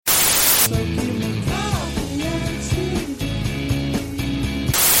So give me coffee and TV.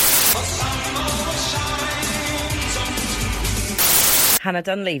 Hannah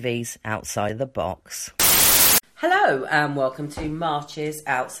Dunleavy's Outside the Box. Hello and welcome to March's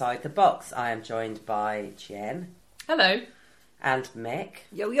Outside the Box. I am joined by Jen. Hello. And Mick.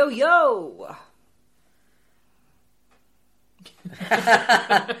 Yo, yo, yo!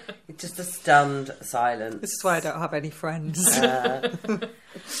 Just a stunned silence. This is why I don't have any friends.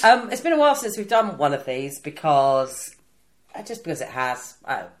 It's been a while since we've done one of these because it has.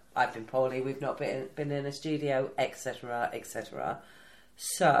 I've been poorly, we've not been in a studio, etc., etc.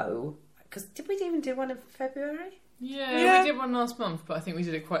 So, because did we even do one in February? Yeah, we did one last month, but I think we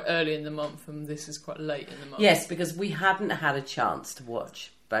did it quite early in the month, and this is quite late in the month. Yes, because we hadn't had a chance to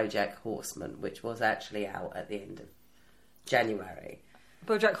watch BoJack Horseman, which was actually out at the end of January.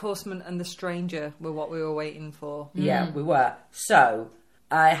 BoJack Horseman and The Stranger were what we were waiting for. Yeah, we were. So,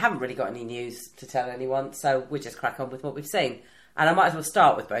 I haven't really got any news to tell anyone, so we'll just crack on with what we've seen. And I might as well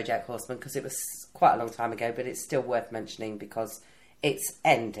start with BoJack Horseman, because it was quite a long time ago, but it's still worth mentioning because it's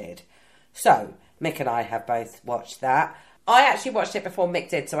ended. So, Mick and I have both watched that. I actually watched it before Mick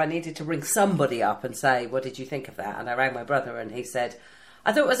did, so I needed to ring somebody up and say, what did you think of that? And I rang my brother and he said,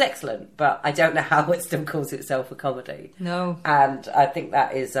 I thought it was excellent, but I don't know how it still calls itself a comedy. No. And I think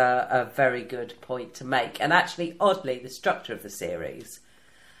that is a very good point to make. And actually, oddly, the structure of the series,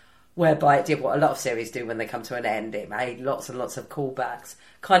 whereby it did what a lot of series do when they come to an end, it made lots and lots of callbacks,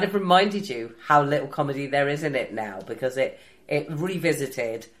 kind of reminded you how little comedy there is in it now, because it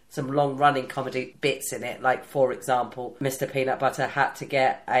revisited some long-running comedy bits in it. Like, for example, Mr. Peanut Butter had to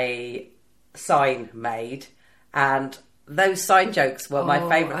get a sign made, and those sign jokes were my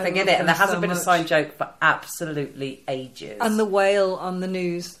favourite thing in it, and there hasn't been a sign joke for absolutely ages. And the whale on the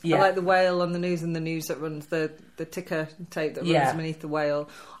news. Yeah. I like the whale on the news, and the news that runs the ticker tape that runs beneath the whale.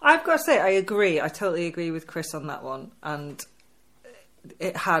 I've got to say, I agree. I totally agree with Chris on that one. And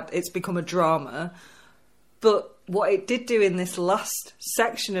it's become a drama. But what it did do in this last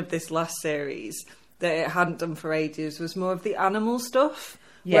section of this last series that it hadn't done for ages was more of the animal stuff.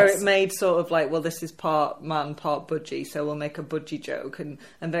 Yes. Where it made sort of like, well, this is part man, part budgie, so we'll make a budgie joke and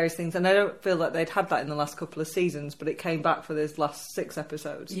various things. And I don't feel like they'd had that in the last couple of seasons, but it came back for those last 6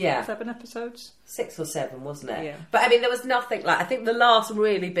 episodes. Yeah. 7 episodes? 6 or 7, wasn't it? Yeah. But I mean, there was nothing like, I think the last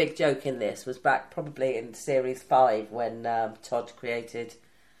really big joke in this was back probably in series 5 when Todd created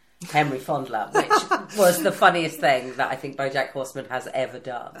Henry Fondler, which was the funniest thing that I think BoJack Horseman has ever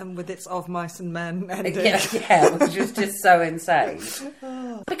done. And with its Of Mice and Men ending. Yeah, which was just so insane.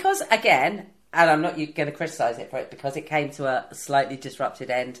 Because, again, and I'm not going to criticise it for it, because it came to a slightly disrupted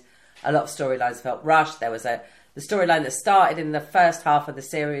end. A lot of storylines felt rushed. There was the storyline that started in the first half of the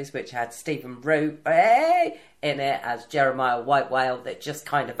series, which had Stephen Root in it as Jeremiah White Whale, that just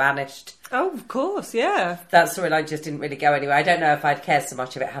kind of vanished. Oh, of course, yeah. That storyline just didn't really go anywhere. I don't know if I'd care so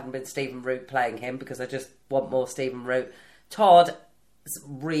much if it hadn't been Stephen Root playing him, because I just want more Stephen Root. Todd's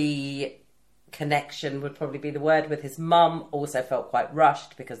reconnection would probably be the word with his mum also felt quite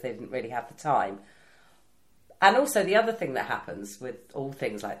rushed because they didn't really have the time. And also the other thing that happens with all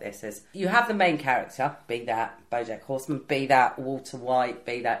things like this is you have the main character, be that BoJack Horseman, be that Walter White,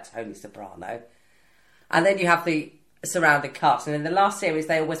 be that Tony Soprano, and then you have the surrounding cast. And in the last series,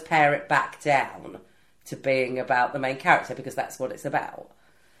 they always pare it back down to being about the main character because that's what it's about.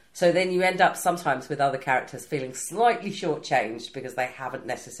 So then you end up sometimes with other characters feeling slightly shortchanged because they haven't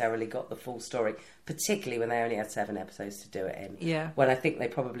necessarily got the full story, particularly when they only had 7 episodes to do it in. Yeah. When I think they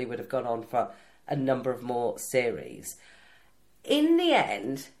probably would have gone on for a number of more series. In the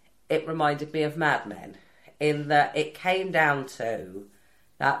end, it reminded me of Mad Men, in that it came down to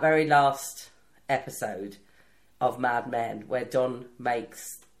that very last episode of Mad Men where Don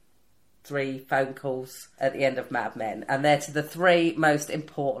makes 3 phone calls at the end of Mad Men, and they're to the 3 most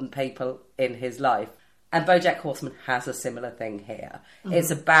important people in his life. And BoJack Horseman has a similar thing here. Mm-hmm.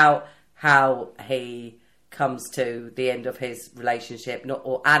 It's about how he comes to the end of his relationship,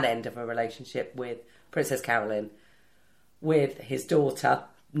 or an end of a relationship with Princess Carolyn, with his daughter,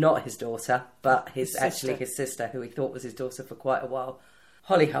 not his daughter, but his sister, who he thought was his daughter for quite a while,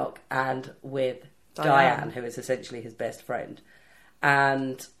 Hollyhock, and with Diane, who is essentially his best friend.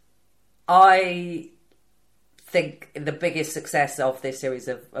 And I think the biggest success of this series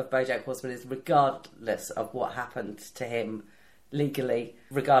of BoJack Horseman is, regardless of what happened to him legally,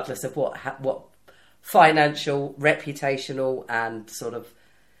 regardless of what financial, reputational and sort of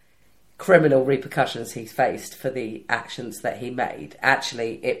criminal repercussions he's faced for the actions that he made,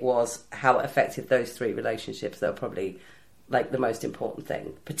 actually it was how it affected those 3 relationships that were probably like the most important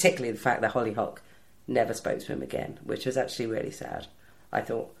thing, particularly the fact that Hollyhock never spoke to him again, which was actually really sad, I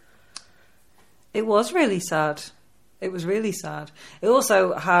thought. It was really sad. It was really sad. It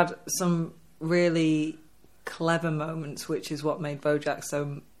also had some really clever moments, which is what made BoJack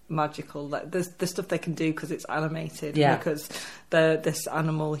so magical. Like the stuff they can do because it's animated, because this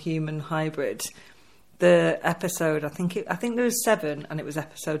animal human hybrid. The episode, I think there was 7, and it was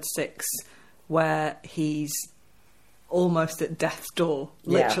episode 6 where he's almost at death's door,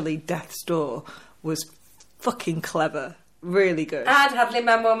 literally death's door, was fucking clever. Really good. And had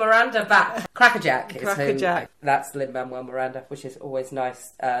Lin-Manuel Miranda back. Crackerjack. Crackerjack. That's Lin-Manuel Miranda, which is always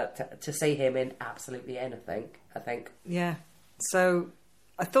nice to see him in absolutely anything, I think. Yeah. So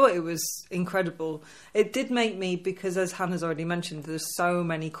I thought it was incredible. It did make me, because as Hannah's already mentioned, there's so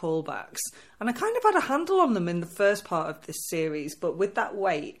many callbacks. And I kind of had a handle on them in the first part of this series, but with that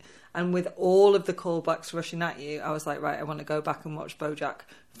weight and with all of the callbacks rushing at you, I was like, right, I want to go back and watch BoJack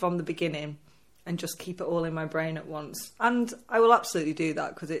from the beginning and just keep it all in my brain at once. And I will absolutely do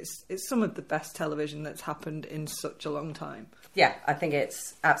that because it's some of the best television that's happened in such a long time. Yeah, I think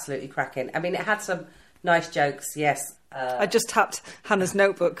it's absolutely cracking. I mean, it had some nice jokes, yes. I just tapped Hannah's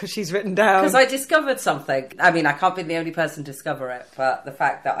notebook because she's written down. Because I discovered something. I mean, I can't be the only person to discover it, but the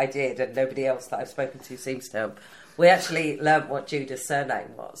fact that I did and nobody else that I've spoken to seems to have. We actually learnt what Judah's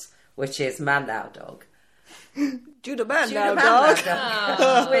surname was, which is Man Now Dog. Judah Man Judah Now Man Dog. Now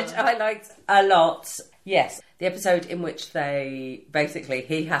Dog, which I liked a lot. Yes, the episode in which he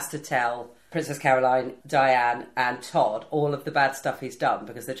has to tell Princess Caroline, Diane and Todd all of the bad stuff he's done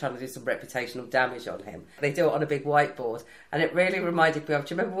because they're trying to do some reputational damage on him. They do it on a big whiteboard, and it really reminded me of,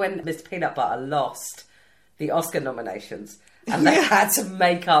 do you remember when Mr. Peanut Butter lost the Oscar nominations and they had to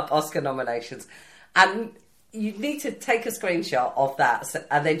make up Oscar nominations? And you need to take a screenshot of that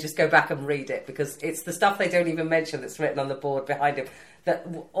and then just go back and read it, because it's the stuff they don't even mention that's written on the board behind him. That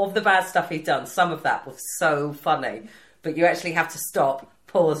of the bad stuff he'd done, some of that was so funny, but you actually have to stop,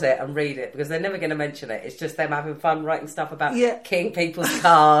 pause it and read it because they're never going to mention it. It's just them having fun writing stuff about king people's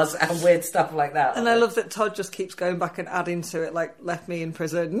cars and weird stuff like that. And I love that Todd just keeps going back and adding to it, like, left me in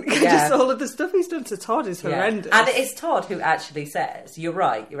prison. Just all of the stuff he's done to Todd is horrendous. And it is Todd who actually says, you're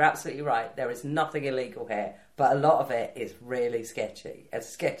right, you're absolutely right, there is nothing illegal here, but a lot of it is really sketchy. And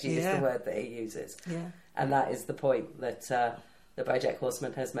sketchy is the word that he uses. Yeah. And that is the point that the BoJack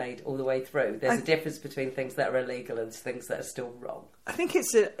Horseman has made all the way through. There's a difference between things that are illegal and things that are still wrong. I think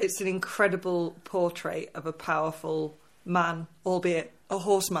it's an incredible portrait of a powerful man, albeit a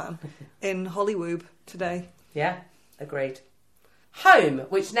horseman, in Hollywood today. Yeah, agreed. Home,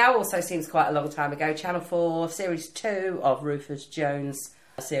 which now also seems quite a long time ago. Channel 4, Series 2 of Rufus Jones,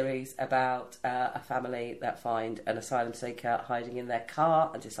 a series about a family that find an asylum seeker hiding in their car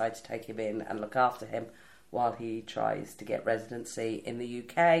and decide to take him in and look after him while he tries to get residency in the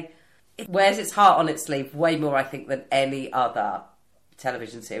UK. It wears its heart on its sleeve way more, I think, than any other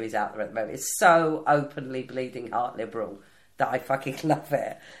television series out there at the moment. It's so openly bleeding heart liberal that I fucking love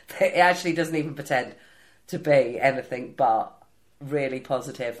it. It actually doesn't even pretend to be anything but really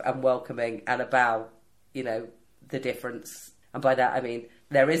positive and welcoming and about, the difference. And by that I mean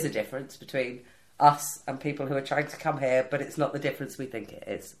there is a difference between us and people who are trying to come here, but it's not the difference we think it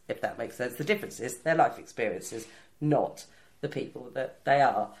is, if that makes sense. The difference is their life experiences, not the people that they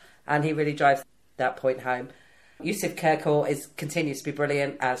are. And he really drives that point home. Yusuf Kirkor continues to be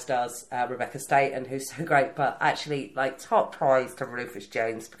brilliant, as does Rebecca Staten, who's so great, but actually, top prize to Rufus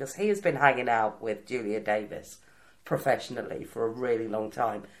Jones, because he has been hanging out with Julia Davis professionally for a really long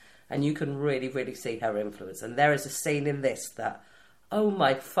time. And you can really, really see her influence. And there is a scene in this that, oh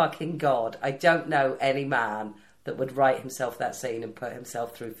my fucking God, I don't know any man that would write himself that scene and put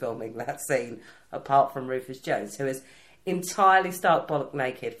himself through filming that scene, apart from Rufus Jones, who is entirely stark bollock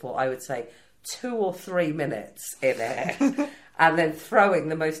naked for, I would say, 2 or 3 minutes in it, and then throwing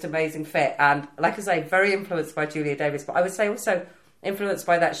the most amazing fit. And, like I say, very influenced by Julia Davis, but I would say also influenced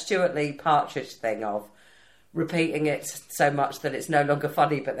by that Stuart Lee Partridge thing of repeating it so much that it's no longer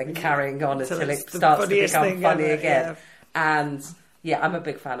funny, but then carrying on until it starts to become funny again. And yeah, I'm a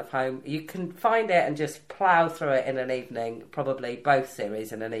big fan of Home. You can find it and just plough through it in an evening, probably both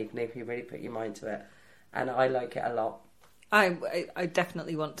series in an evening if you really put your mind to it. And I like it a lot. I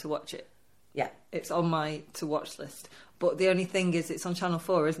definitely want to watch it. Yeah. It's on my to-watch list. But the only thing is it's on Channel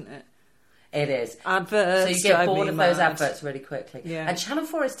 4, isn't it? It is. Adverts. So you get bored of those adverts really quickly. Yeah. And Channel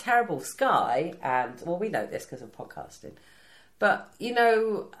 4 is terrible. Sky, and, well, we know this because of podcasting. But,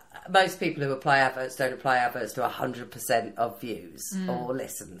 most people who apply adverts don't apply adverts to 100% of views or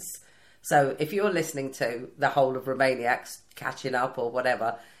listens. So if you're listening to the whole of Romaniacs catching up or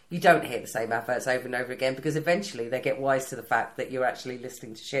whatever, you don't hear the same adverts over and over again, because eventually they get wise to the fact that you're actually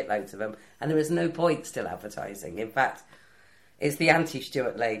listening to shitloads of them and there is no point still advertising. In fact, It's the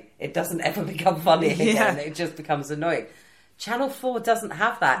anti-Stuart Lee. It doesn't ever become funny again. Yeah. It just becomes annoying. Channel 4 doesn't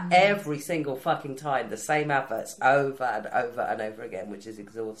have that every single fucking time. The same adverts over and over and over again, which is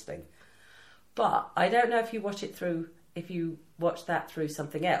exhausting. But I don't know if you watch it through... If you watch that through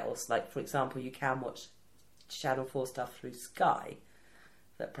something else, like, for example, you can watch Channel 4 stuff through Sky,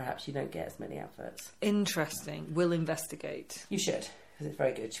 that perhaps you don't get as many adverts. Interesting. We'll investigate. You should, because it's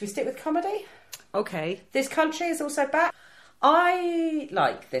very good. Should we stick with comedy? Okay. This Country is also back. I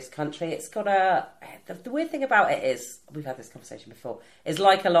like This Country. It's got a... The weird thing about it is, we've had this conversation before, is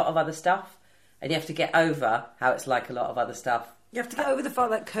like a lot of other stuff, and you have to get over how it's like a lot of other stuff. You have to get over the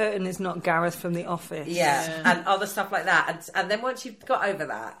fact that Curtin is not Gareth from The Office. Yeah, and other stuff like that. And then once you've got over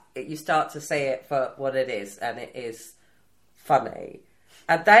that, you start to see it for what it is, and it is funny.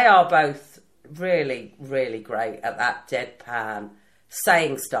 And they are both really, really great at that deadpan,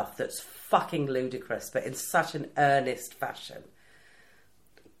 saying stuff that's fucking ludicrous, but in such an earnest fashion.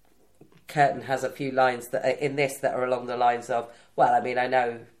 Curtin has a few lines that are in this that are along the lines of, well, I mean, I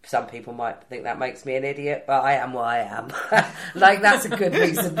know some people might think that makes me an idiot, but I am what I am. Like, that's a good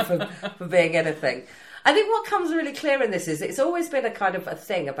reason for being anything. I think what comes really clear in this is it's always been a kind of a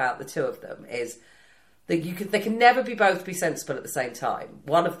thing about the two of them is that they can never both be sensible at the same time.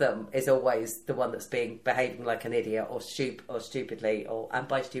 One of them is always the one that's behaving like an idiot or stupidly, and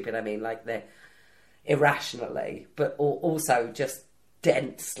by stupid I mean like they're irrationally, but also just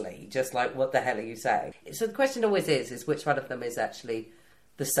densely, just like, what the hell are you saying? So the question always is which one of them is actually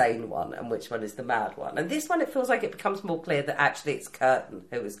the sane one and which one is the mad one. And this one, it feels like it becomes more clear that actually it's Curtin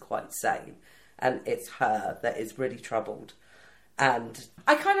who is quite sane and it's her that is really troubled. And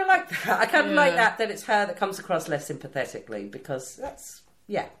I kind of like that. I kind of like that it's her that comes across less sympathetically, because that's,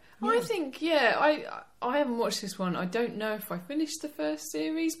 I think, I haven't watched this one. I don't know if I finished the first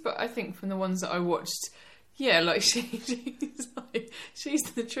series, but I think from the ones that I watched, like she's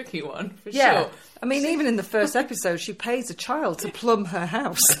the tricky one for sure. I mean, even in the first episode, she pays a child to plumb her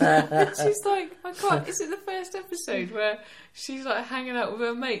house. She's like, I can't. Is it the first episode where she's like hanging out with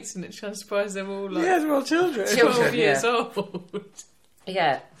her mates and it transpires they're all like they're all children. 12 years old.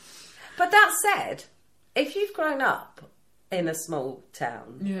 Yeah. But that said, if you've grown up in a small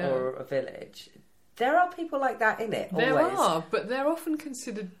town or a village, there are people like that in it. There always. are, but they're often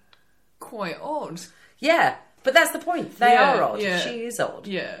considered quite odd. Yeah, but that's the point. They are odd. Yeah. She is odd.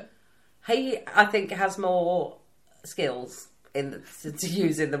 Yeah. He, I think, has more skills to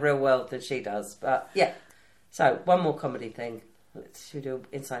use in the real world than she does. But yeah. So, one more comedy thing. Should we do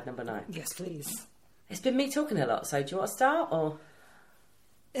Inside Number 9? Yes, please. It's been me talking a lot, so do you want to start, or...?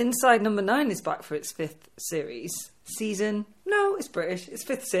 Inside Number 9 is back for its 5th season. No, it's British. It's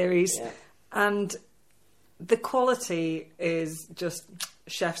 5th series. Yeah. And the quality is just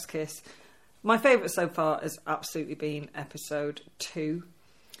chef's kiss. My favourite so far has absolutely been episode 2.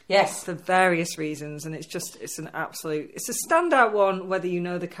 Yes. For various reasons, and it's a standout one whether you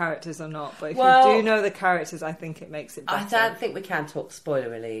know the characters or not, but if you do know the characters, I think it makes it better. I don't think we can talk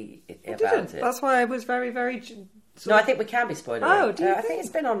spoilerily about it. That's why I was very, very... No, I think we can be spoilery. Oh, do you I think it's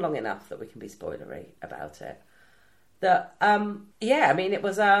been on long enough that we can be spoilery about it. I mean, it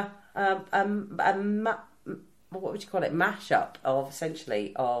was a what would you call it? Mashup of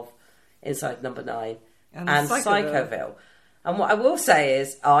essentially of Inside Number 9 and Psychoville. And what I will say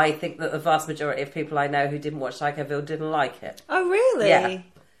is, I think that the vast majority of people I know who didn't watch Psychoville didn't like it. Oh, really? Yeah,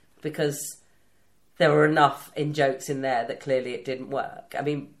 because there were enough in jokes in there that clearly it didn't work. I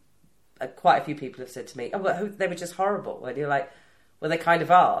mean, quite a few people have said to me, they were just horrible. And you're like, well, they kind of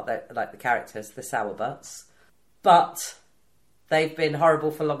are. They're, like the characters, the sour butts. But they've been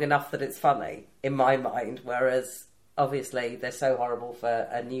horrible for long enough that it's funny, in my mind. Whereas, obviously, they're so horrible for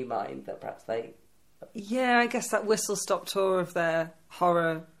a new mind that perhaps they... Yeah, I guess that whistle-stop tour of their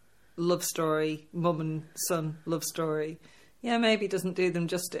horror love story, mum and son love story, maybe doesn't do them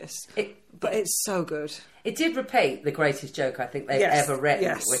justice. But it's so good. It did repeat the greatest joke I think they've ever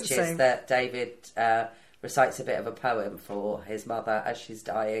written, which is that David recites a bit of a poem for his mother as she's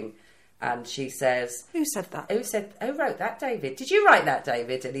dying, and she says... Who said that? Who wrote that, David? Did you write that,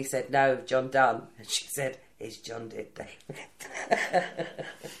 David? And he said, no, John Donne. And she said, it's John did, David.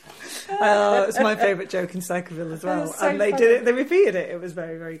 It's my favourite joke in Psychoville as well. So and they funny. did it, they repeated it. It was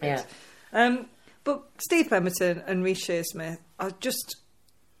very, very good. Yeah. But Steve Pemberton and Reece Shearsmith are just...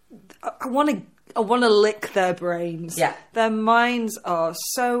 I want to lick their brains. Yeah. Their minds are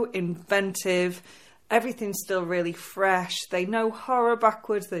so inventive. Everything's still really fresh. They know horror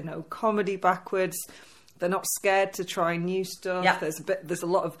backwards. They know comedy backwards. They're not scared to try new stuff. Yeah. There's a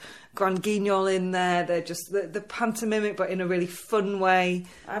lot of grand guignol in there. They're just the pantomimic, but in a really fun way.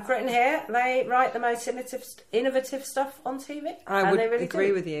 I've written here, they write the most innovative stuff on TV. I and would they really agree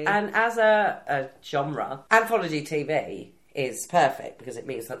do. with you. And as a genre, anthology TV is perfect because it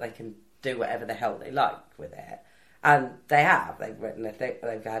means that they can do whatever the hell they like with it. And they have. They've written.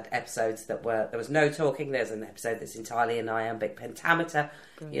 They've had episodes that there was no talking. There's an episode that's entirely in iambic pentameter.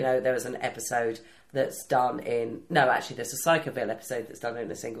 Brilliant. You know, there was an episode that's done in... No, actually, there's a Psychoville episode that's done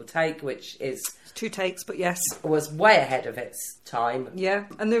in a single take, which is... 2 takes, but yes. Was way ahead of its time. Yeah,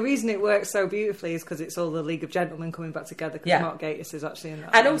 and the reason it works so beautifully is because it's all the League of Gentlemen coming back together, because Yeah. Mark Gatiss is actually in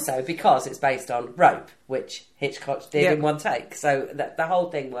that. And one. also because it's based on Rope, which Hitchcock did Yeah. in one take. So that the whole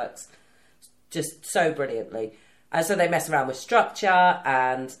thing works just so brilliantly. And so they mess around with structure,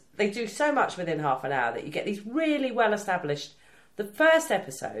 and they do so much within half an hour that you get these really well-established... The first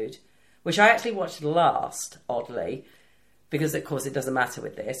episode, which I actually watched last, oddly, because of course it doesn't matter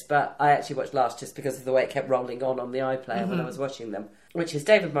with this, but I actually watched last just because of the way it kept rolling on the iPlayer when I was watching them, which is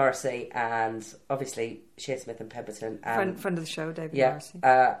David Morrissey and obviously Shearsmith and Pemberton. And, Friend of the show, David yeah, Morrissey.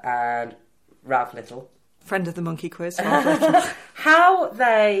 and Ralph Little. Friend of the Monkey Quiz. Ralph Little. How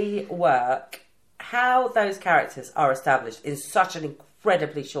they work, how those characters are established in such an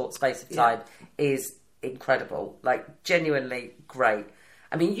incredibly short space of time is incredible. Like, genuinely great.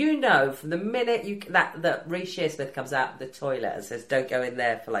 I mean, you know, from the minute that Reece Shearsmith comes out of the toilet and says, "Don't go in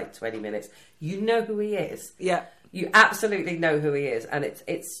there for like 20 minutes," you know who he is. Yeah. You absolutely know who he is, and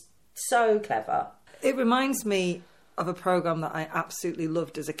it's so clever. It reminds me of a programme that I absolutely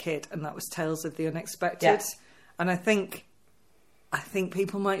loved as a kid, and that was Tales of the Unexpected. Yeah. And I think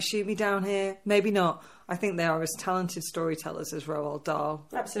people might shoot me down here. Maybe not. I think they are as talented storytellers as Roald Dahl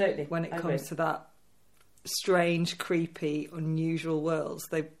Absolutely. when it I comes agree. to that strange, creepy, unusual worlds.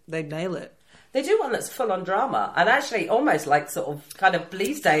 They nail it. They do one that's full on drama, and actually almost like sort of kind of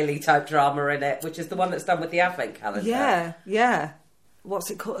Bleasdale type drama in it, which is the one that's done with the Advent calendar. Yeah.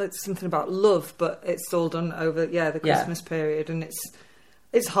 What's it called? It's something about love, but it's all done over the Christmas period, and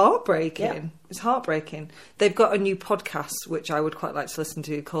it's heartbreaking. Yeah. It's heartbreaking. They've got a new podcast which I would quite like to listen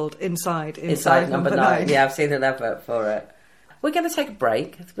to called Inside Number 9. Yeah, I've seen an advert for it. We're going to take a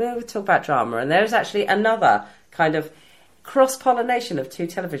break. We're going to talk about drama, and there's actually another kind of cross-pollination of 2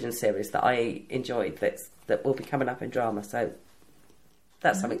 television series that I enjoyed that will be coming up in drama, so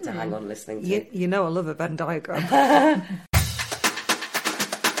that's something to hang on listening to. You know I love a Venn diagram.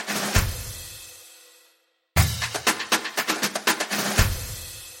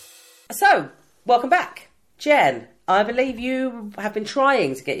 So, welcome back. Jen, I believe you have been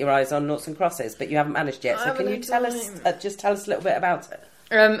trying to get your eyes on Noughts and Crosses, but you haven't managed yet, so can you tell us a little bit about it?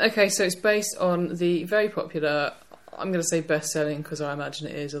 Okay, so it's based on the very popular, I'm going to say best-selling because I imagine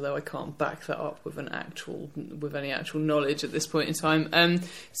it is, although I can't back that up with any actual knowledge at this point in time.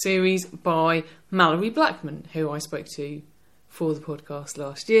 Series by Mallory Blackman, who I spoke to for the podcast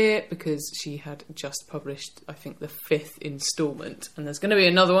last year because she had just published, I think, the 5th instalment, and there's going to be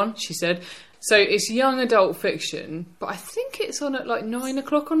another one, she said. So it's young adult fiction, but I think it's on at like 9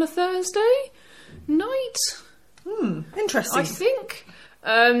 o'clock on a Thursday night. Interesting. I think.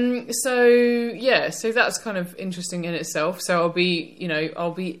 So that's kind of interesting in itself. So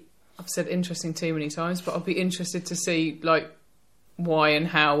I've said interesting too many times, but I'll be interested to see like why and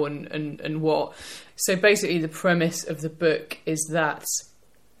how and what. So basically the premise of the book is that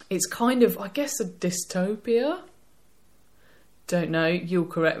it's kind of, I guess, a dystopia. Don't know, you'll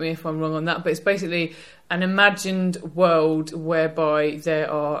correct me if I'm wrong on that, but it's basically an imagined world whereby there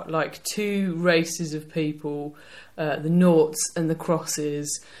are like 2 races of people, the Noughts and the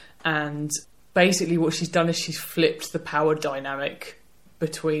Crosses, and basically what she's done is she's flipped the power dynamic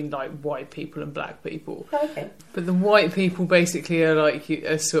between like white people and black people. Okay. But the white people basically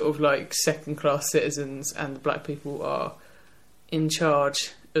are sort of like second-class citizens, and the black people are in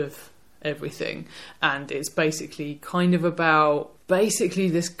charge of everything. And it's basically kind of about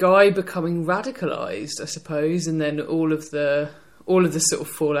this guy becoming radicalised, I suppose, and then all of the sort of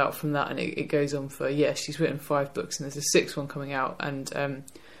fallout from that, and it goes on for she's written 5 books and there's a 6th one coming out, and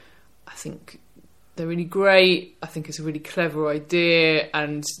I think they're really great. I think it's a really clever idea,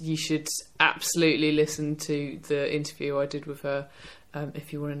 and you should absolutely listen to the interview I did with her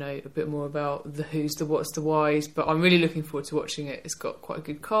if you want to know a bit more about the who's, the what's, the whys. But I'm really looking forward to watching it. It's got quite a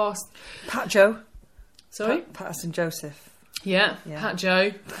good cast. Pat Joe. Sorry? Patterson Joseph. Yeah, Yeah. Pat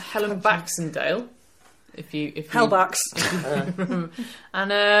Joe, Helen Baxendale. If you Hellbacks.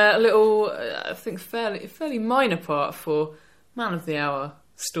 and a little, I think fairly minor part for Man of the Hour,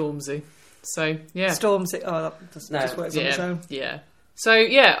 Stormzy. So yeah, Stormzy. Oh, that just works on its own. Yeah. So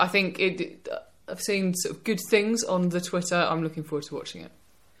yeah, I think it. I've seen sort of good things on the Twitter. I'm looking forward to watching it.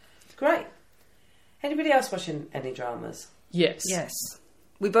 Great. Anybody else watching any dramas? Yes. Yes.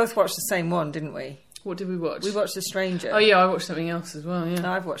 We both watched the same one, didn't we? What did we watch? We watched The Stranger. Oh yeah, I watched something else as well. Yeah.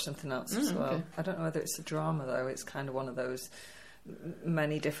 No, I've watched something else as well. okay. I don't know whether it's a drama, though. It's kind of one of those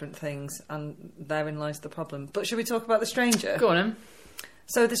many different things, and therein lies the problem. But should we talk about The Stranger? Go on, Em.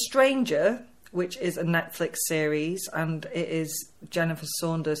 So The Stranger, which is a Netflix series, and it is Jennifer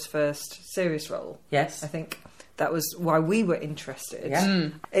Saunders' first serious role. Yes. I think that was why we were interested. Yeah.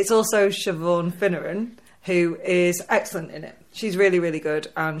 It's also Siobhan Finneran, who is excellent in it. She's really, really good,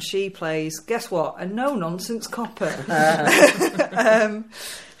 and she plays, guess what, a no-nonsense copper.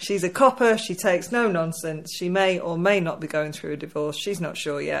 She's a copper, she takes no nonsense, she may or may not be going through a divorce, she's not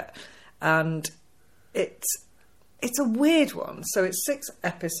sure yet, and it's a weird one. So it's 6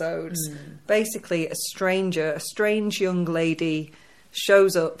 episodes. Basically, a strange young lady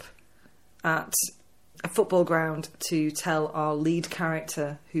shows up at a football ground to tell our lead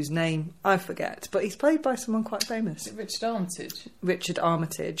character, whose name I forget, but he's played by someone quite famous, Richard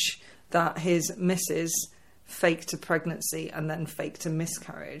Armitage, that his missus faked a pregnancy and then faked a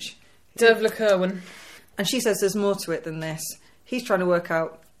miscarriage. Dervla Kerwin. And she says there's more to it than this. He's trying to work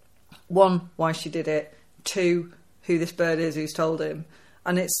out, 1, why she did it, 2, who this bird is who's told him.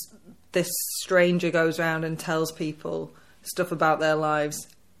 And it's this stranger goes around and tells people stuff about their lives,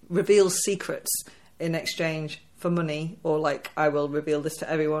 reveals secrets in exchange for money, or like, I will reveal this to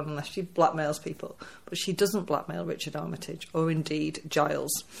everyone, unless she blackmails people. But she doesn't blackmail Richard Armitage, or indeed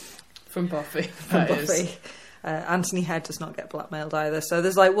Giles. From Buffy. From Buffy. Anthony Head does not get blackmailed either. So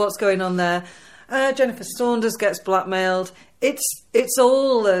there's like, what's going on there? Jennifer Saunders gets blackmailed. It's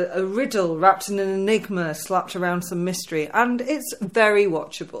all a riddle wrapped in an enigma, slapped around some mystery, and it's very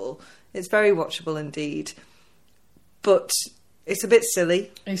watchable. It's very watchable indeed. But it's a bit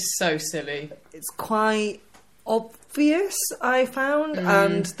silly. It's so silly. It's quite obvious, I found,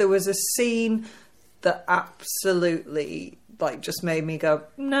 and there was a scene that absolutely just made me go,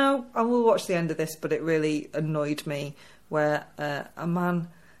 no, I will watch the end of this, but it really annoyed me, where a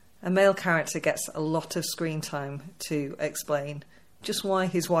male character gets a lot of screen time to explain just why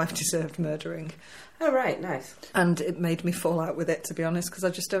his wife deserved murdering. Oh, right, nice. And it made me fall out with it, to be honest, because I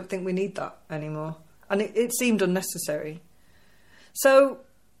just don't think we need that anymore. And it seemed unnecessary. So,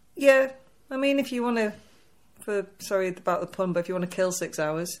 yeah, I mean, if you want to, sorry about the pun, but if you want to kill 6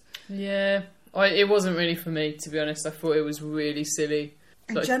 hours. Yeah, it wasn't really for me, to be honest. I thought it was really silly.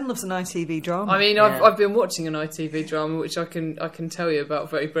 And Jen loves an ITV drama. I mean, Yeah. I've been watching an ITV drama, which I can tell you about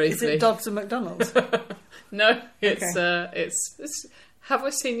very briefly. Is it Dodds and McDonald's? No, it's Have I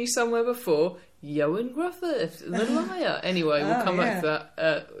Seen You Somewhere Before? Yoan Grufford, The Liar. Anyway, we'll come back to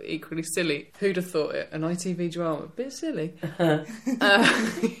that. Equally silly. Who'd have thought it? An ITV drama. Bit silly.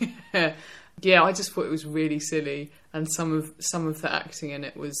 Yeah, I just thought it was really silly, and some of the acting in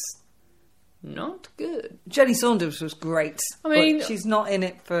it was not good. Jenny Saunders was great. I mean, but she's not in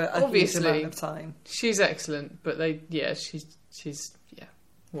it for a huge obviously, amount of time. She's excellent, but she's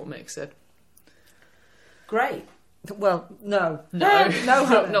what Mick said. Great. Well, no, No,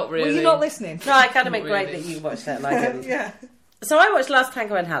 Hannah. not really. Were you not listening? No, I kind of Not meant great really. that you watched that and I didn't. Yeah. So I watched Last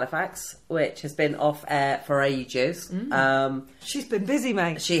Tango in Halifax, which has been off air for ages. She's been busy,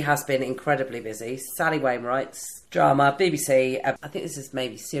 mate. She has been incredibly busy. Sally Wainwright's drama, BBC. I think this is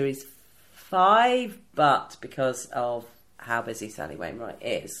maybe series 5, but because of how busy Sally Wainwright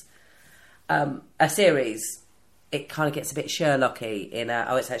is, a series, it kind of gets a bit Sherlocky in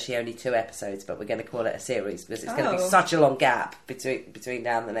it's actually only 2 episodes, but we're going to call it a series because it's going to be such a long gap between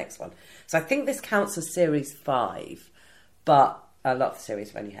now and the next one. So I think this counts as series 5, but a lot of the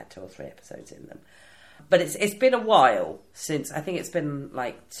series have only had 2 or 3 episodes in them. But it's been a while since, I think it's been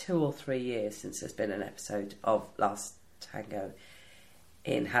like 2 or 3 years since there's been an episode of Last Tango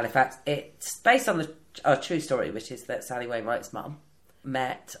in Halifax. It's based on a true story, which is that Sally Wainwright's mum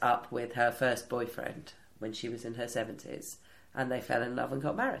met up with her first boyfriend when she was in her 70s, and they fell in love and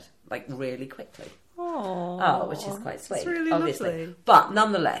got married, like really quickly. Oh, which is quite sweet, It's really obviously. lovely. But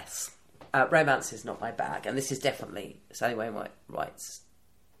nonetheless, romance is not my bag, and this is definitely Sally Wainwright's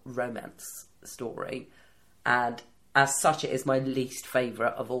romance story, and as such, it is my least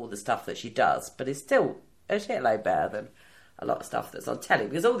favourite of all the stuff that she does, but it's still a shitload better than a lot of stuff that's on telly,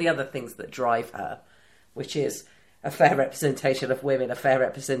 because all the other things that drive her, which is a fair representation of women, a fair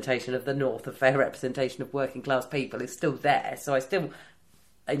representation of the North, a fair representation of working class people, is still there, so I still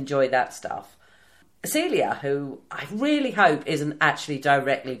enjoy that stuff. Celia, who I really hope isn't actually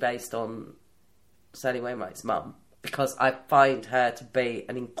directly based on Sally Wainwright's mum, because I find her to be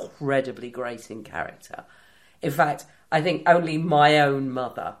an incredibly grating character. In fact, I think only my own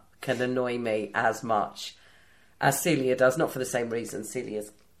mother can annoy me as much as Celia does, not for the same reason.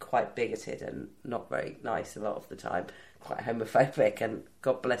 Celia's quite bigoted and not very nice a lot of the time, quite homophobic, and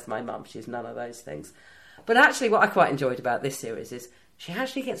God bless my mum, she's none of those things. But actually what I quite enjoyed about this series is she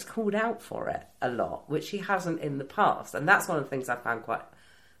actually gets called out for it a lot, which she hasn't in the past. And that's one of the things I found quite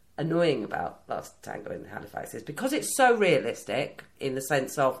annoying about Last Tango in Halifax, is because it's so realistic in the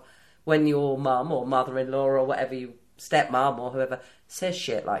sense of when your mum or mother-in-law or whatever, you stepmom or whoever says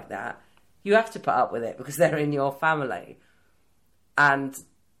shit like that, you have to put up with it because they're in your family. And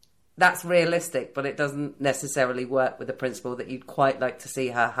that's realistic, but it doesn't necessarily work with the principle that you'd quite like to see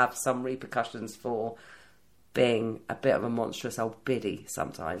her have some repercussions for being a bit of a monstrous old biddy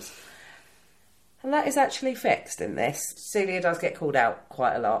sometimes. And that is actually fixed in this. Celia does get called out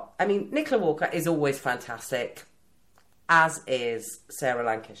quite a lot. I mean, Nicola Walker is always fantastic, as is Sarah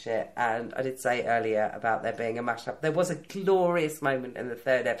Lancashire. And I did say earlier about there being a mashup. There was a glorious moment in the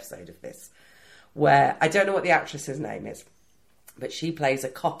 3rd episode of this where, I don't know what the actress's name is, but she plays a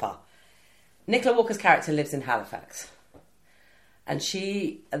copper. Nicola Walker's character lives in Halifax. And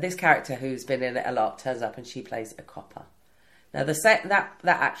this character who's been in it a lot turns up and she plays a copper. Now, that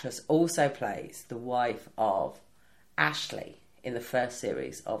actress also plays the wife of Ashley in the first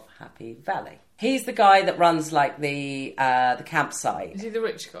series of Happy Valley. He's the guy that runs like the campsite. Is he the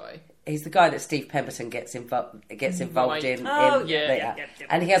rich guy? He's the guy that Steve Pemberton gets involved Right. in. Yeah.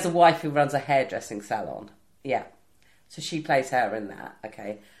 And he has a wife who runs a hairdressing salon. Yeah. So she plays her in that.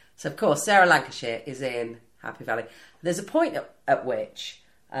 Okay. So, of course, Sarah Lancashire is in Happy Valley. There's a point at which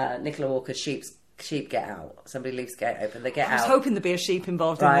Nicola Walker's sheep get out. Somebody leaves the gate open. They get out. I was hoping there'd be a sheep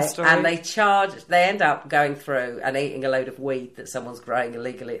involved in this story. And they end up going through and eating a load of weed that someone's growing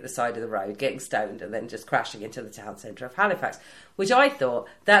illegally at the side of the road, getting stoned, and then just crashing into the town centre of Halifax. Which I thought,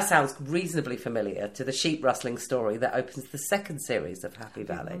 that sounds reasonably familiar to the sheep rustling story that opens the 2nd series of Happy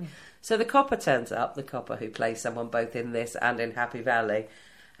Valley. Mm-hmm. So the copper turns up, the copper who plays someone both in this and in Happy Valley,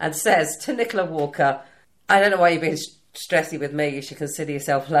 and says to Nicola Walker, I don't know why you're being stressy with me. You should consider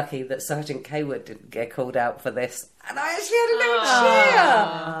yourself lucky that Sergeant Kaywood didn't get called out for this. And I actually had a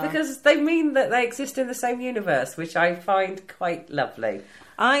little cheer because they mean that they exist in the same universe, which I find quite lovely.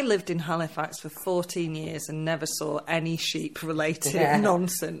 I lived in Halifax for 14 years and never saw any sheep-related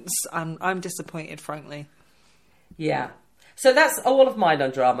nonsense, and I'm disappointed, frankly. Yeah. So that's all of mine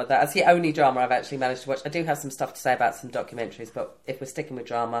on drama. That's the only drama I've actually managed to watch. I do have some stuff to say about some documentaries, but if we're sticking with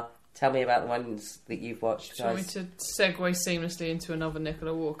drama, tell me about the ones that you've watched. Do you want me to segue seamlessly into another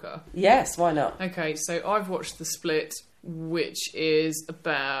Nicola Walker? Yes, why not? Okay, so I've watched The Split, which is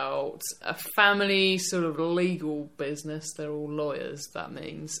about a family sort of legal business. They're all lawyers, that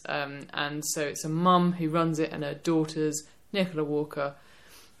means. And so it's a mum who runs it and her daughters, Nicola Walker,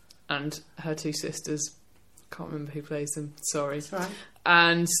 and her 2 sisters. Can't remember who plays them, sorry. That's right.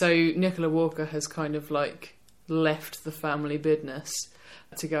 And so Nicola Walker has kind of like left the family business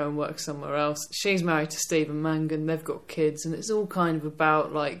to go and work somewhere else. She's married to Stephen Mangan, they've got kids, and it's all kind of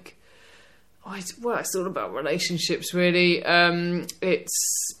about like, it's all about relationships really.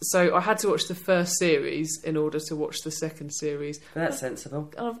 So I had to watch the first series in order to watch the second series. That's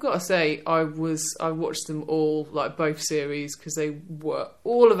sensible. And I've got to say, I watched them all, like both series, because they were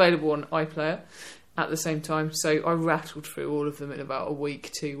all available on iPlayer at the same time. So I rattled through all of them in about a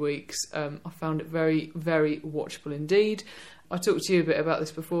week, 2 weeks. I found it very, very watchable indeed. I talked to you a bit about this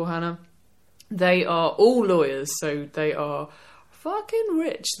before, Hannah. They are all lawyers, so they are fucking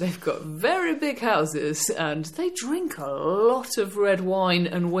rich. They've got very big houses and they drink a lot of red wine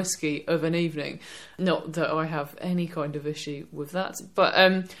and whiskey of an evening. Not that I have any kind of issue with that, but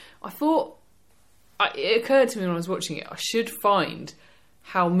I thought, it occurred to me when I was watching it, I should find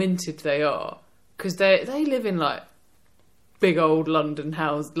how minted they are, because they live in like big old London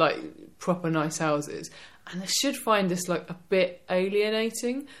house, like proper nice houses, and I should find this like a bit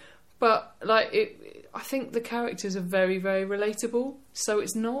alienating, but like I think the characters are very, very relatable, so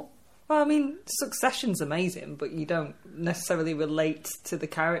it's not. Well, I mean, Succession's amazing, but you don't necessarily relate to the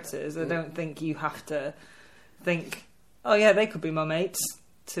characters. I don't think you have to think, oh yeah, they could be my mates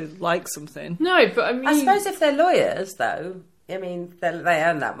to like something. No, but I mean, I suppose if they're lawyers, though, I mean, they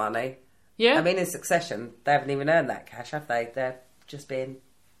earn that money. Yeah. I mean, in Succession, they haven't even earned that cash, have they? They're just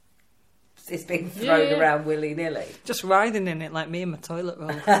it's being thrown around willy-nilly. Just riding in it like me and my toilet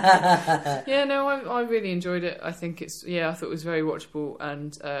roll. Yeah, no, I really enjoyed it. I think I thought it was very watchable,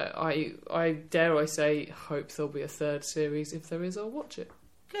 and I dare I say, hope there'll be a third series. If there is, I'll watch it.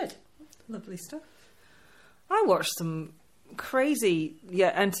 Good. Lovely stuff. I watched some crazy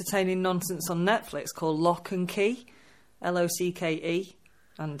yet entertaining nonsense on Netflix called Lock and Key, Locke.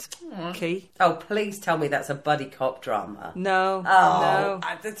 and Key. Oh, please tell me that's a buddy cop drama. No, Oh,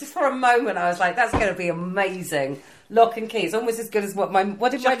 no. just for a moment, I was like, "That's going to be amazing." Lock and Key. It's almost as good as what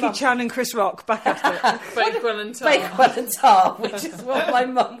did Jackie my mum... Chan and Chris Rock back at it. Bakewell and Tar. Bakewell and Tar, which is what my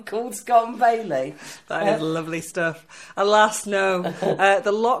mum called Scott and Bailey. That is lovely stuff. Alas, no.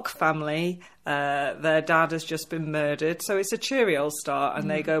 The Locke family, their dad has just been murdered, so it's a cheery old start,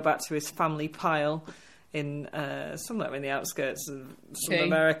 and they go back to his family pile in somewhere in the outskirts of some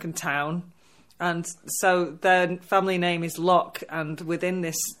American town. And so their family name is Locke, and within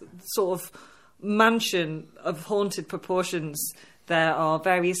this sort of mansion of haunted proportions, there are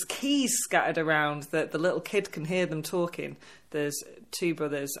various keys scattered around that the little kid can hear them talking. There's 2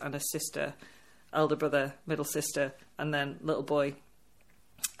 brothers and a sister, elder brother, middle sister, and then little boy,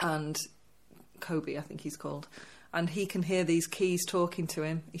 and Kobe, I think he's called. And he can hear these keys talking to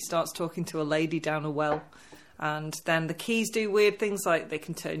him. He starts talking to a lady down a well. And then the keys do weird things like they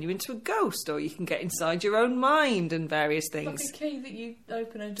can turn you into a ghost, or you can get inside your own mind and various things. Like a key that you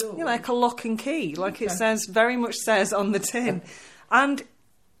open a door. Yeah, like a lock and key, like it says, very much says on the tin. And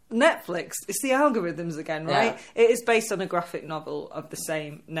Netflix, it's the algorithms again, right? Yeah. It is based on a graphic novel of the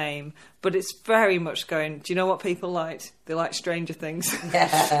same name, but it's very much going, do you know what people liked? They like Stranger Things.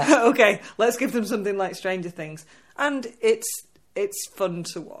 Yeah. Okay, let's give them something like Stranger Things. And it's fun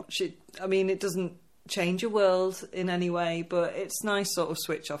to watch. It doesn't change your world in any way, but it's nice sort of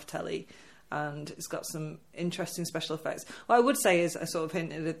switch off telly, and it's got some interesting special effects. What I would say is, I sort of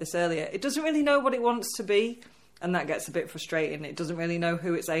hinted at this earlier, it doesn't really know what it wants to be, and that gets a bit frustrating. It doesn't really know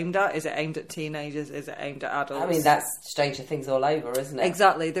who it's aimed at. Is it aimed at teenagers? Is it aimed at adults? I mean, that's Stranger Things all over, isn't it?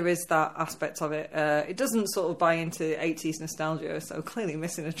 Exactly, there is that aspect of it. It doesn't sort of buy into 80s nostalgia, so clearly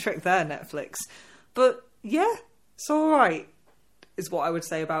missing a trick there, Netflix. But yeah, it's all right, is what I would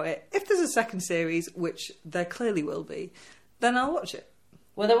say about it. If there's a second series, which there clearly will be, then I'll watch it.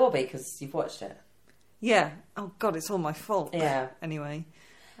 Well, there will be, because you've watched it. Yeah. Oh, God, it's all my fault. Yeah. Anyway.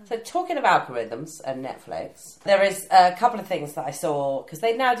 So, talking of algorithms and Netflix, there is a couple of things that I saw, because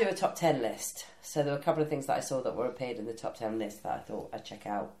they now do a top 10 list. So, there were a couple of things that I saw that were appeared in the top 10 list that I thought I'd check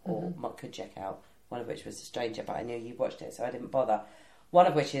out, or could check out. One of which was A Stranger, but I knew you watched it, so I didn't bother. One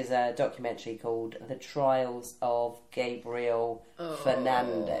of which is a documentary called The Trials of Gabriel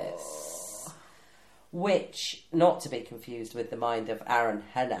Fernandez, which, not to be confused with The Mind of Aaron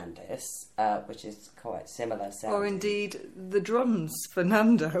Hernandez, which is quite similar sounding. Or indeed, the drums,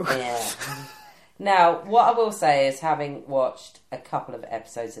 Fernando. Yeah. Now, what I will say is, having watched a couple of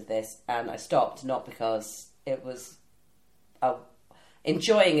episodes of this, and I stopped, not because it was...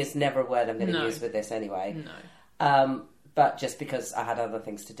 enjoying is never a word I'm going to use with this anyway. No. But just because I had other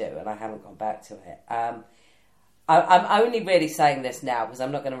things to do and I haven't gone back to it. I'm only really saying this now because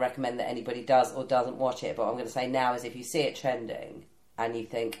I'm not going to recommend that anybody does or doesn't watch it, but what I'm going to say now is, if you see it trending and you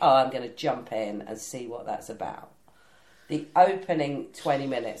think, oh, I'm going to jump in and see what that's about, the opening 20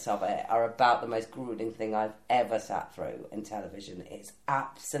 minutes of it are about the most grueling thing I've ever sat through in television. It's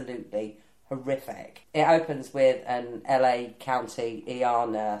absolutely horrific. It opens with an LA County ER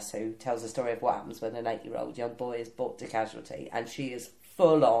nurse who tells the story of what happens when an 8-year-old young boy is brought to casualty, and she is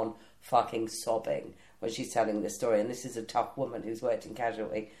full on fucking sobbing when she's telling this story. And this is a tough woman who's worked in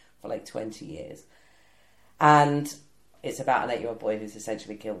casualty for like 20 years. And it's about an 8-year-old boy who's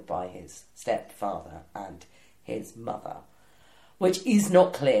essentially killed by his stepfather and his mother, which is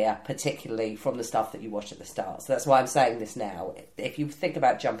not clear, particularly from the stuff that you watch at the start. So that's why I'm saying this now. If you think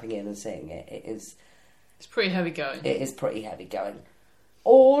about jumping in and seeing it, it's pretty heavy going. It is pretty heavy going.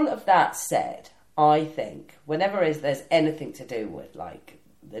 All of that said, I think whenever there's anything to do with, like,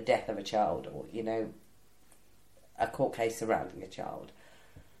 the death of a child, or, you know, a court case surrounding a child,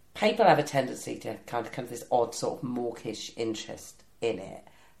 people have a tendency to kind of this odd sort of mawkish interest in it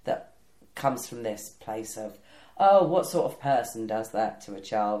that comes from this place of, oh, what sort of person does that to a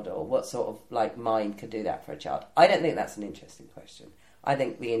child, or what sort of, like, mind could do that for a child? I don't think that's an interesting question. I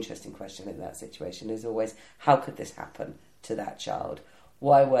think the interesting question in that situation is always, how could this happen to that child?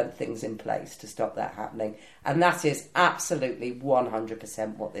 Why weren't things in place to stop that happening? And that is absolutely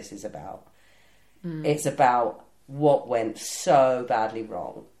 100% what this is about. It's about what went so badly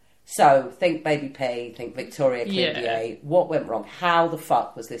wrong. So, think Baby P, think Victoria Clevier. Yeah. What went wrong? How the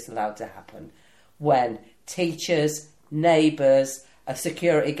fuck was this allowed to happen? When teachers, neighbours, a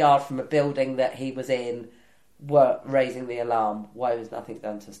security guard from a building that he was in were raising the alarm. Why was nothing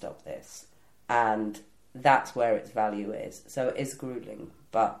done to stop this? And that's where its value is. So it is grueling,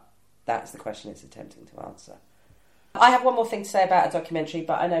 but that's the question it's attempting to answer. I have one more thing to say about a documentary,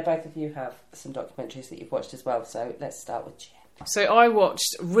 but I know both of you have some documentaries that you've watched as well, so let's start with Jen. So I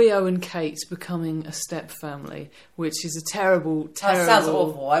watched Rio and Kate Becoming a Step Family, which is a terrible. That sounds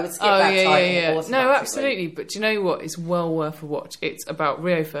awful. I would skip that title. Automatically. No, absolutely. But do you know what? It's well worth a watch. It's about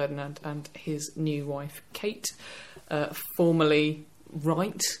Rio Ferdinand and his new wife, Kate, formerly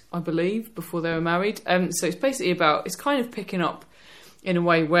Wright, I believe, before they were married. So it's basically about... It's kind of picking up in a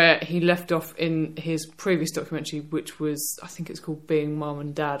way where he left off in his previous documentary, which was, I think it's called Being Mum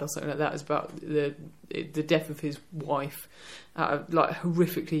and Dad or something like that. It's about the death of his wife at a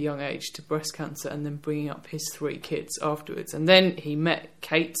horrifically young age to breast cancer, and then bringing up his 3 kids afterwards. And then he met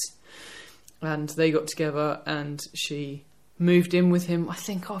Kate, and they got together, and she moved in with him, I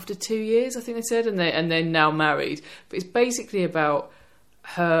think after 2 years, I think they said, and they're now married. But it's basically about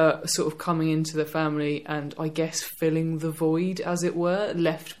her sort of coming into the family and, I guess, filling the void, as it were,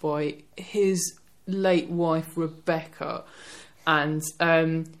 left by his late wife Rebecca. And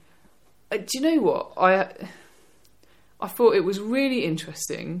do you know what? I thought it was really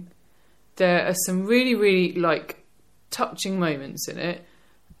interesting. There are some really, really touching moments in it.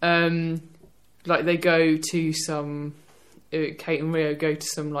 They go to some... Kate and Rio go to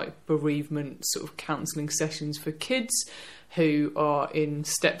some bereavement sort of counselling sessions for kids who are in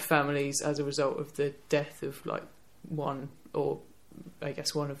step families as a result of the death of one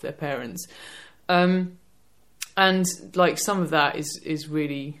of their parents. And some of that is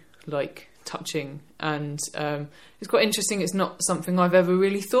really touching, and it's quite interesting. It's not something I've ever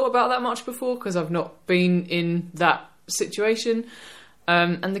really thought about that much before, because I've not been in that situation.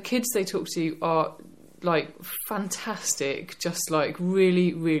 And the kids they talk to are fantastic, just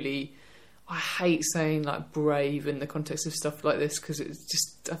really, really, I hate saying brave in the context of stuff like this, because it's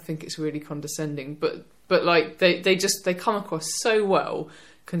just, I think it's really condescending, but they come across so well,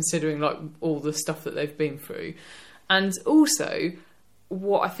 considering all the stuff that they've been through. And also,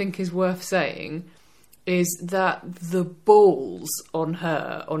 what I think is worth saying is that the balls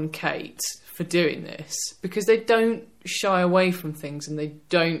on Kate for doing this, because they don't shy away from things, and they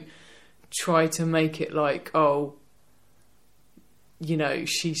don't try to make it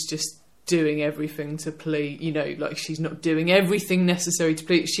she's just doing everything to please, she's not doing everything necessary to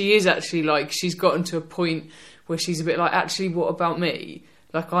please. She is actually she's gotten to a point where she's a bit actually, what about me?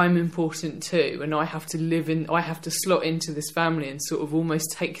 I'm important too, and I have to slot into this family and sort of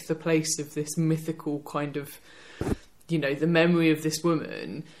almost take the place of this mythical kind of, the memory of this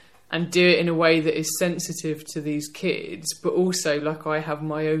woman, and do it in a way that is sensitive to these kids, but also I have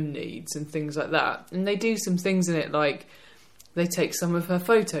my own needs and things like that. And they do some things in it, they take some of her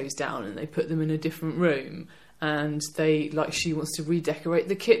photos down and they put them in a different room, and they she wants to redecorate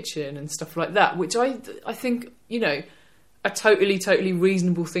the kitchen and stuff like that, which I think are totally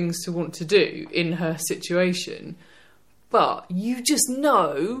reasonable things to want to do in her situation. But you just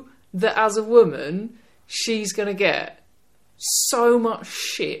know that as a woman, she's going to get so much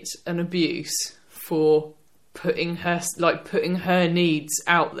shit and abuse for putting her needs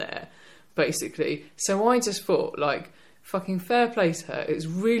out there, basically. So I just thought, fucking fair play to her. It was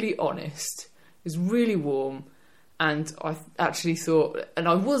really honest, it was really warm, and I actually thought, and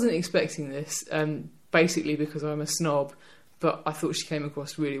I wasn't expecting this, basically because I'm a snob, but I thought she came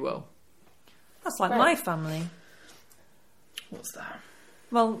across really well. That's my family. What's that?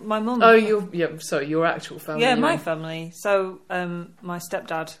 Well, my mum... Oh, your actual family. Yeah, my family. So, my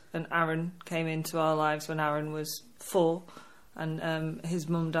stepdad and Aaron came into our lives when Aaron was 4, and his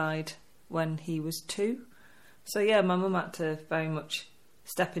mum died when he was 2. So, yeah, my mum had to very much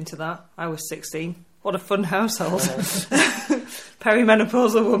step into that. I was 16. What a fun household.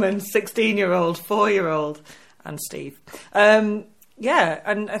 Perimenopausal woman, 16-year-old, 4-year-old, and Steve. Yeah,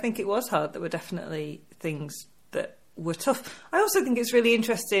 and I think it was hard. There were definitely things that were tough. I also think it's really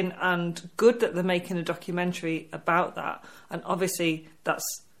interesting and good that they're making a documentary about that. And obviously that's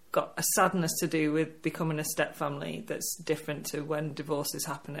got a sadness to do with becoming a step family that's different to when divorces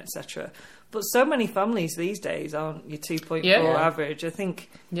happen, etc. But so many families these days aren't your 2.4 average, I think.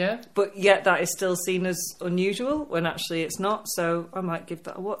 Yeah. But yet that is still seen as unusual when actually it's not. So I might give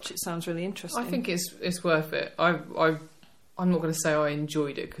that a watch. It sounds really interesting. I think it's worth it. I'm not going to say I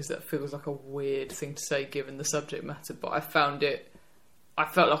enjoyed it, because that feels like a weird thing to say given the subject matter, but I felt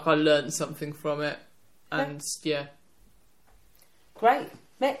like I learned something from it, and yeah. Great.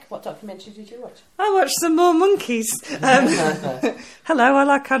 Mick, what documentary did you watch? I watched some more monkeys. Hello, I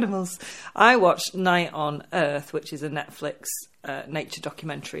like animals. I watched Night on Earth, which is a Netflix nature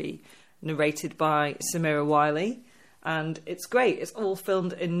documentary narrated by Samira Wiley. And it's great. It's all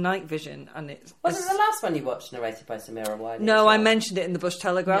filmed in night vision, and wasn't the last one you watched narrated by Samira Wiley? No, I mentioned it in the Bush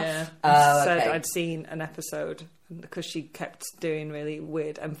Telegraph. Yeah. Said I'd seen an episode, because she kept doing really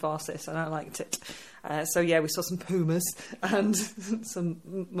weird emphasis, and I liked it. So yeah, we saw some pumas and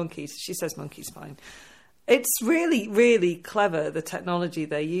some monkeys. She says monkeys fine. It's really, really clever, the technology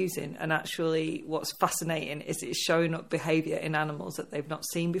they're using, and actually what's fascinating is it's showing up behaviour in animals that they've not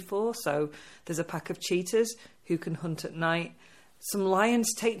seen before. So there's a pack of cheetahs who can hunt at night. Some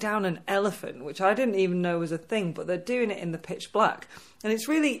lions take down an elephant, which I didn't even know was a thing, but they're doing it in the pitch black. And it's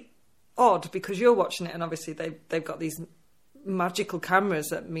really odd because you're watching it and obviously they've got these magical cameras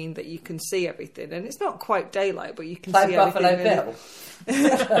that mean that you can see everything. And it's not quite daylight, but you can see Buffalo everything.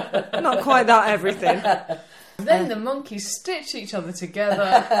 Bill. Not quite that everything. Then the monkeys stitch each other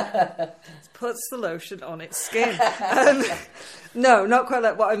together. Puts the lotion on its skin. No, not quite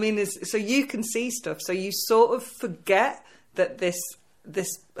like what I mean is, so you can see stuff. So you sort of forget that this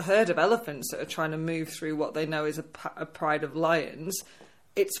herd of elephants that are trying to move through what they know is a pride of lions,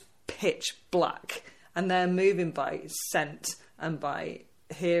 it's pitch black. And they're moving by scent and by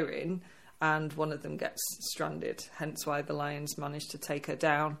hearing. And one of them gets stranded, hence why the lions managed to take her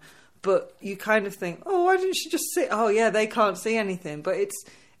down. But you kind of think, oh, why didn't she just sit? Oh, yeah, they can't see anything. But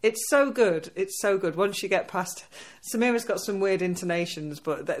it's so good. It's so good. Once you get past... Samira's got some weird intonations,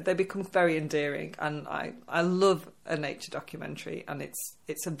 but they become very endearing. And I love a nature documentary, and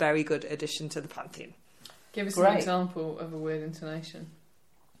it's a very good addition to the pantheon. Give us Great. an example of a weird intonation.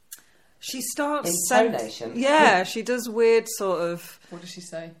 She starts... Intonation? Yeah, she does weird sort of... What does she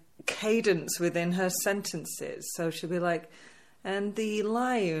say? Cadence within her sentences. So she'll be like, and the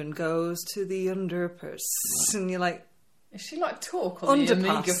lion goes to the underpass. And you're like... Is she like talk on the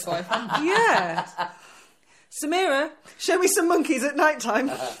Amiga Underpass. 500? Yeah. Samira, show me some monkeys at night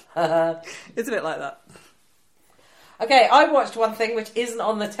time. It's a bit like that. Okay, I watched one thing which isn't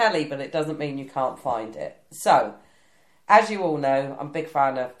on the telly, but it doesn't mean you can't find it. So, as you all know, I'm a big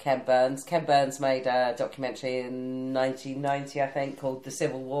fan of Ken Burns. Ken Burns made a documentary in 1990, I think, called The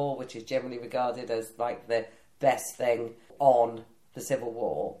Civil War, which is generally regarded as like the best thing on the Civil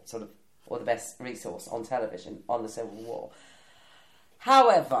War, sort of, or the best resource on television on the Civil War.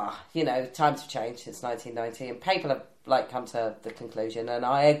 However, you know, times have changed since 1990, and people have come to the conclusion, and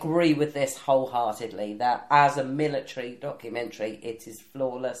I agree with this wholeheartedly, that as a military documentary, it is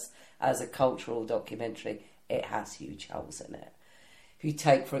flawless. As a cultural documentary, it has huge holes in it. If you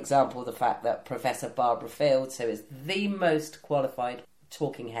take, for example, the fact that Professor Barbara Fields, who is the most qualified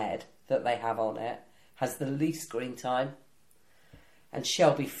talking head that they have on it, has the least screen time, and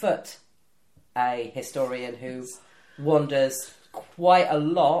Shelby Foote, a historian who wanders quite a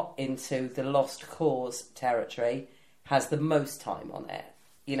lot into the lost cause territory, has the most time on it.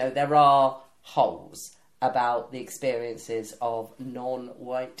 You know, there are holes about the experiences of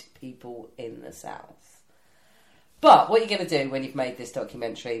non-white people in the South. But what are you going to do when you've made this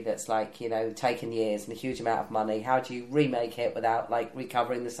documentary that's like, you know, taken years and a huge amount of money? How do you remake it without like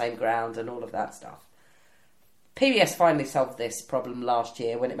recovering the same ground and all of that stuff? PBS finally solved this problem last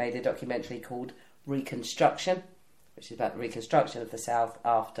year when it made a documentary called Reconstruction, which is about the reconstruction of the South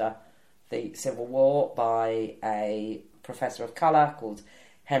after the Civil War by a professor of colour called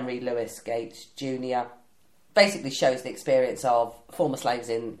Henry Louis Gates Jr. Basically shows the experience of former slaves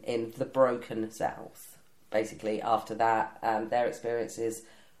in the broken South, basically after that, and their experiences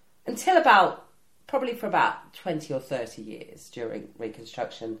until probably for about 20 or 30 years during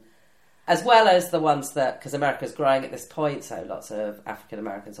Reconstruction, as well as the ones that, because America's growing at this point, so lots of African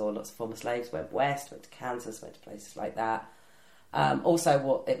Americans or lots of former slaves went west, went to Kansas, went to places like that. Also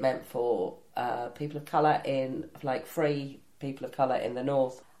what it meant for people of colour free people of colour in the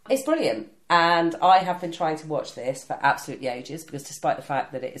North. It's brilliant. And I have been trying to watch this for absolutely ages, because despite the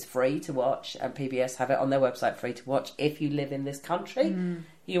fact that it is free to watch, and PBS have it on their website free to watch, if you live in this country,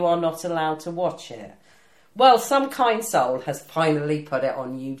 you are not allowed to watch it. Well, some kind soul has finally put it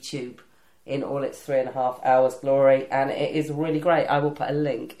on YouTube in all its 3.5 hours glory, and it is really great. I will put a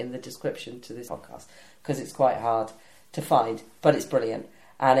link in the description to this podcast, because it's quite hard to find, but it's brilliant.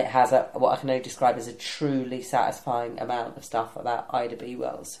 And it has what I can only describe as a truly satisfying amount of stuff about Ida B.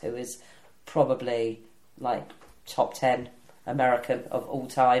 Wells, who is probably like top 10 American of all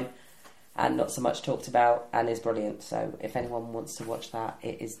time, and not so much talked about, and is brilliant. So if anyone wants to watch that,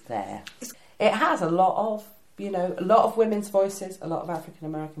 it is there. It has a lot of women's voices, a lot of African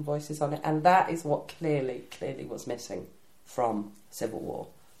American voices on it, and that is what clearly was missing from Civil War.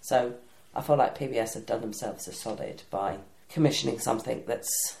 So I feel like PBS have done themselves a solid by commissioning something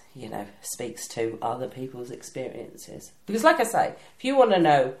that's, you know, speaks to other people's experiences. Because like I say, if you want to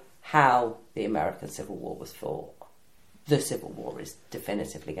know how the American Civil War was fought, the Civil War is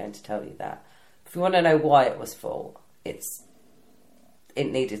definitively going to tell you that. If you want to know why it was fought, it's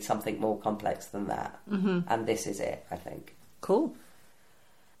it needed something more complex than that. Mm-hmm. And this is it, I think. Cool.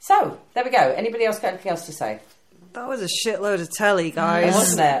 So, there we go. Anybody else got anything else to say? That was a shitload of telly, guys.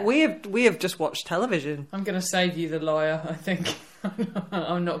 Wasn't it? We have just watched television. I'm going to save you the liar, I think.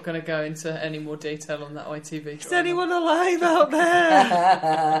 I'm not going to go into any more detail on that ITV drama. Is anyone alive out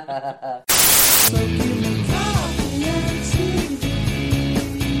there?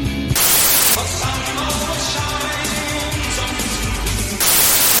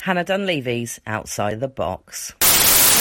 Hannah Dunleavy's Outside the Box.